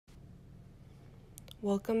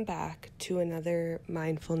Welcome back to another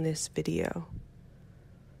mindfulness video.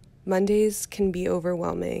 Mondays can be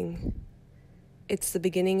overwhelming. It's the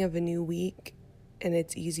beginning of a new week, and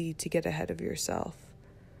it's easy to get ahead of yourself.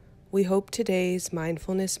 We hope today's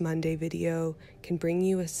Mindfulness Monday video can bring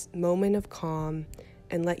you a moment of calm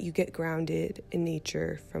and let you get grounded in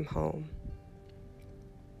nature from home.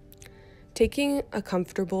 Taking a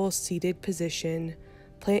comfortable seated position,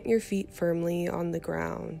 plant your feet firmly on the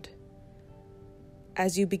ground.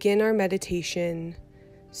 As you begin our meditation,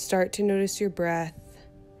 start to notice your breath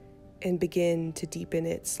and begin to deepen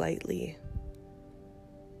it slightly.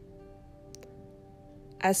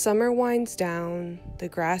 As summer winds down, the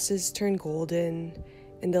grasses turn golden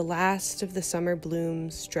and the last of the summer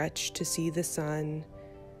blooms stretch to see the sun,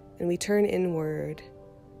 and we turn inward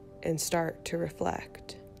and start to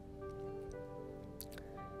reflect.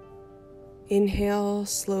 Inhale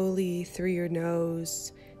slowly through your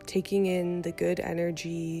nose, taking in the good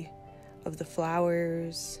energy of the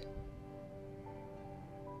flowers,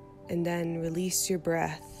 and then release your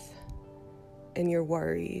breath and your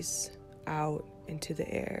worries out into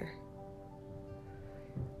the air.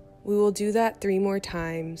 We will do that 3 more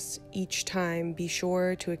times. Each time, be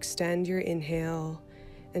sure to extend your inhale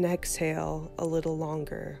and exhale a little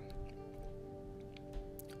longer.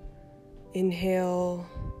 Inhale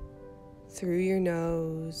through your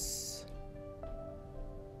nose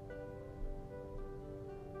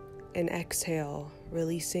and exhale,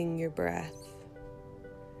 releasing your breath.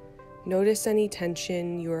 Notice any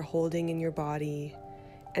tension you are holding in your body,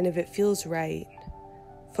 and if it feels right,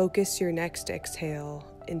 focus your next exhale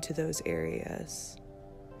into those areas.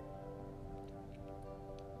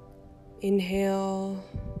 Inhale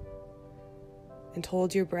and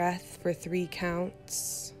hold your breath for 3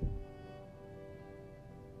 counts.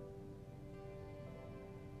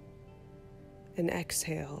 And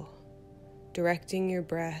exhale, directing your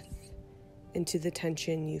breath into the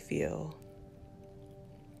tension you feel.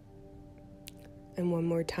 And 1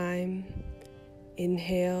 more time.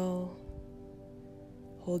 Inhale,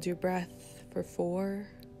 hold your breath for 4.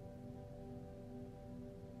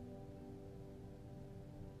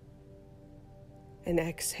 And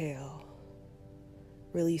exhale,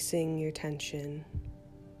 releasing your tension.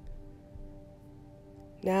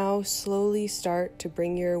 Now slowly start to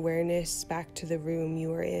bring your awareness back to the room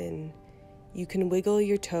you are in. You can wiggle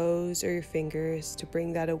your toes or your fingers to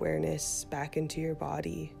bring that awareness back into your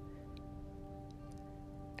body.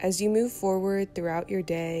 As you move forward throughout your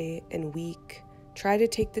day and week, try to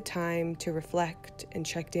take the time to reflect and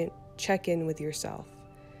check in with yourself,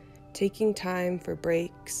 taking time for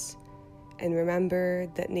breaks, and remember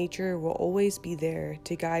that nature will always be there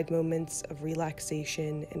to guide moments of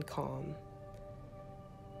relaxation and calm.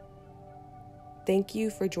 Thank you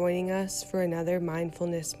for joining us for another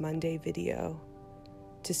Mindfulness Monday video.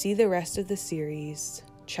 To see the rest of the series,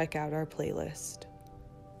 check out our playlist.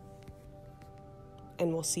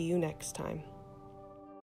 And we'll see you next time.